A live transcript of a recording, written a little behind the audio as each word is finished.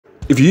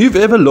If you've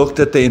ever looked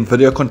at the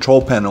Nvidia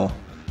Control Panel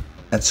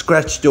and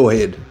scratched your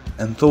head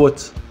and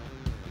thought,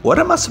 what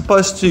am I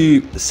supposed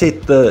to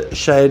set the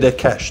shader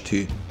cache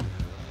to?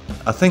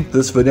 I think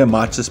this video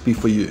might just be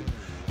for you,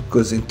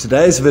 because in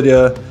today's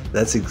video,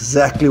 that's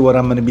exactly what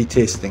I'm going to be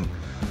testing.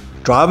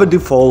 Driver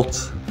default,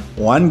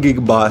 1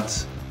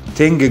 GB,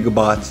 10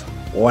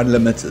 GB, or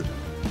unlimited.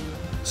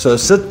 So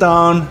sit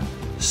down,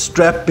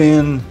 strap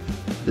in,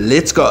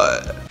 let's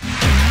go.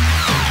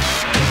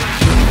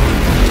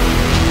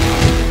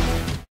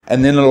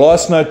 And then a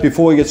last note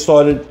before we get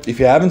started, if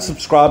you haven't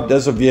subscribed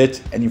as of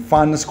yet and you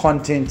find this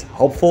content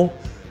helpful,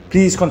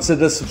 please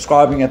consider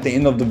subscribing at the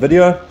end of the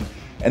video.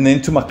 And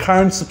then to my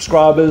current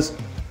subscribers,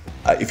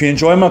 if you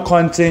enjoy my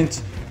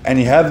content and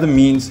you have the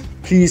means,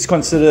 please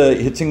consider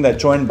hitting that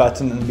join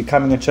button and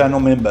becoming a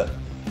channel member.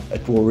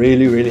 It will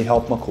really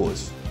help my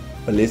cause.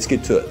 But let's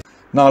get to it.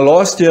 Now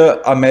last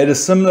year I made a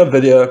similar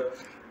video,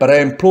 but I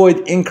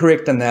employed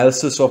incorrect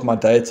analysis of my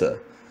data.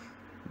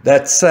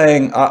 That's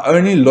saying I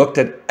only looked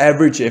at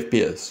average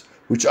FPS,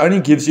 which only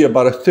gives you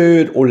about a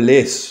third or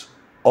less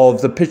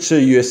of the picture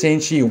you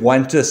essentially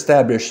want to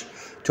establish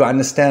to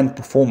understand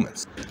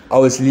performance. I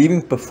was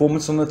leaving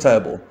performance on the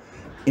table.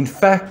 In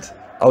fact,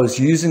 I was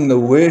using the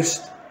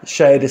worst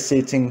shader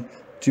setting,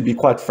 to be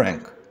quite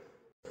frank.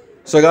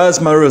 So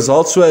guys, my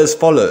results were as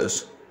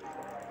follows.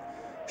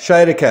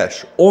 Shader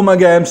cache. All my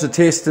games are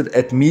tested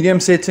at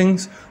medium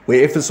settings,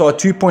 where FSR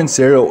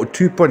 2.0 or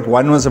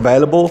 2.1 was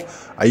available.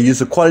 I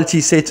use a quality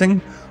setting.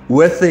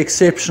 With the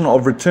exception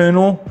of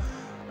Returnal,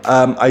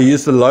 I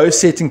use the low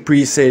setting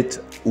preset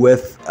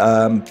with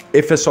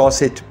FSR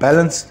set to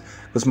balanced,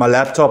 because my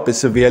laptop is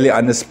severely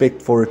under spec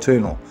for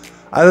Returnal.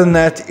 Other than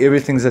that,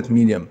 everything's at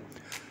medium.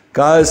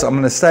 Guys, I'm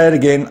going to say it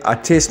again. I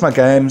test my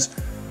games,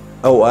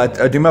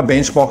 I do my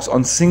benchmarks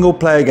on single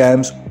player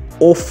games,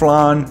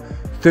 offline,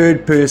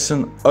 third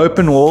person,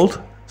 open world,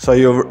 so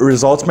your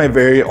results may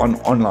vary on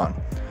online.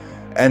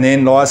 And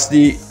then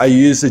lastly, I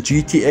use a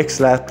GTX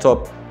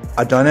laptop.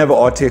 I don't have an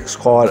RTX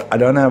card, I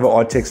don't have an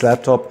RTX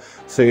laptop,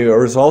 so your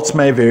results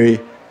may vary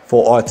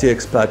for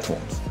RTX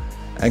platforms.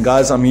 And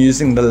guys, I'm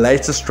using the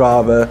latest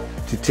driver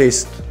to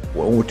test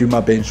or do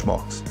my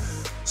benchmarks.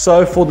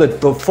 So for the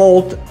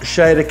default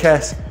shader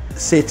cache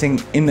setting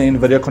in the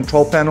Nvidia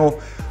Control Panel,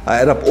 I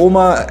add up all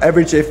my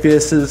average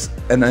FPSs,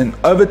 and then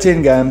over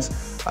 10 games,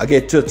 I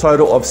get to a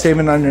total of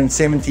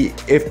 717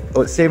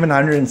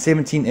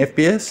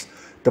 FPS,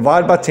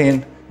 divide by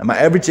 10, and my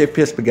average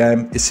FPS per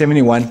game is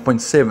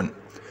 71.7.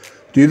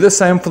 Do the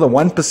same for the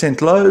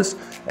 1% lows,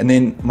 and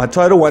then my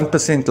total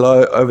 1%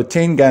 low over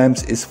 10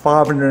 games is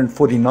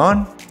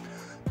 549.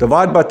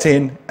 Divide by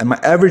 10, and my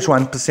average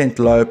 1%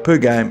 low per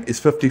game is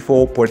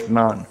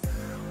 54.9.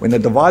 When I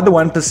divide the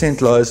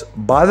 1% lows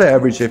by the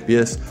average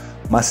FPS,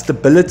 my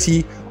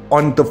stability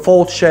on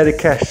default shader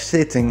cache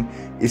setting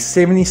is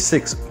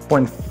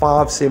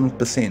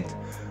 76.57%,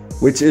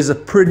 which is a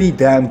pretty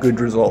damn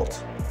good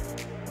result.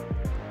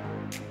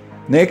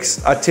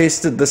 Next, I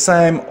tested the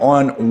same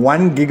on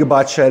 1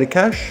 GB shader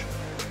cache.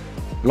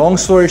 Long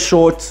story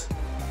short,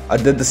 I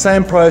did the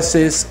same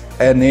process,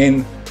 and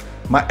then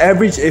my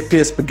average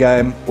FPS per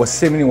game was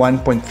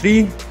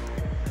 71.3,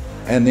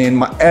 and then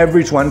my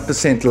average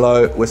 1%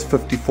 low was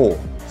 54.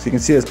 So you can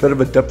see there's a bit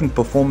of a dip in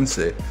performance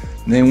there.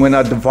 And then when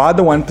I divide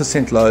the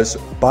 1% lows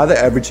by the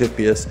average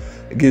FPS,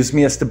 it gives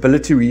me a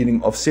stability reading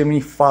of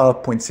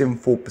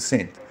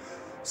 75.74%.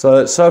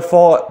 So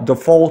far,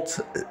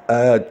 default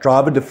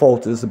driver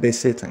default is the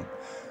best setting.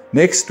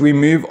 Next, we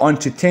move on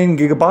to 10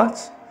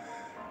 GB,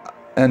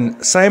 and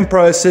same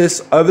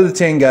process over the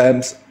 10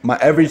 games. My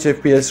average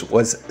FPS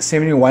was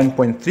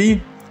 71.3,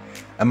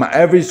 and my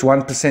average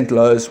 1%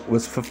 lows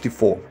was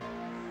 54.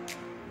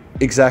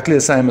 Exactly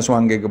the same as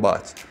 1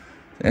 GB.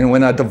 And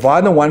when I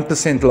divide the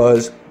 1%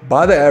 lows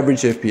by the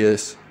average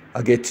FPS,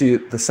 I get to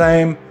the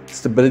same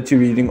stability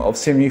reading of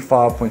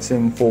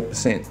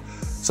 75.74%.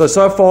 So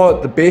far,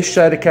 the best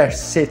shader cache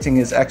setting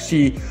is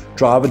actually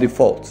driver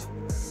default.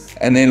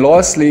 And then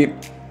lastly,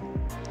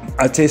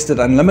 I tested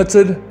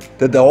unlimited,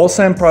 did the whole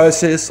same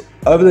process.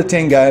 Over the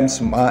 10 games,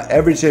 my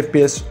average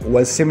FPS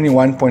was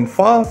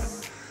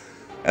 71.5,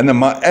 and then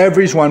my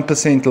average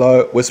 1%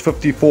 low was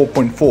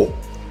 54.4.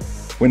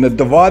 When I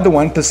divide the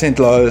 1%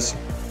 lows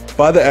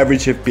by the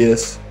average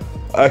FPS,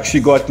 I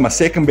actually got my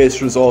second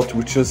best result,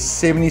 which was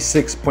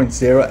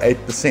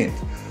 76.08%.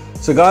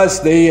 So guys,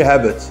 there you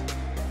have it.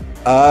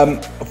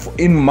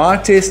 In my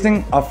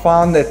testing, I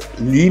found that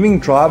leaving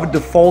driver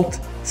default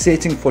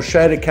setting for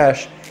shader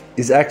cache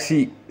is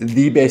actually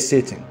the best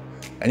setting.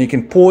 And you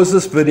can pause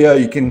this video,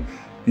 you can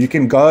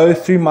go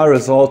through my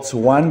results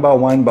one by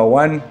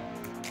one.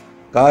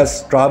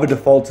 Guys, driver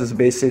default is the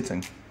best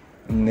setting.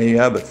 And there you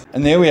have it.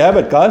 And there we have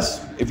it,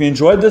 guys. If you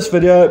enjoyed this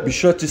video, be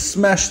sure to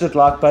smash that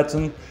like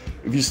button.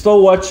 If you're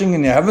still watching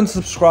and you haven't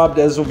subscribed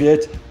as of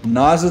yet,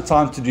 now's the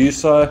time to do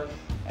so.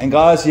 And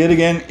guys, yet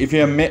again, if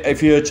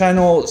you're a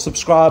channel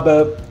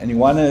subscriber and you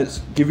want to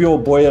give your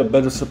boy a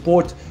bit of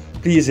support,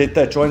 please hit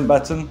that join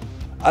button.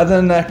 Other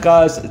than that,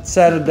 guys, it's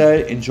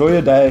Saturday. Enjoy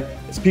your day.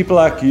 It's people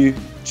like you.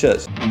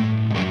 Cheers.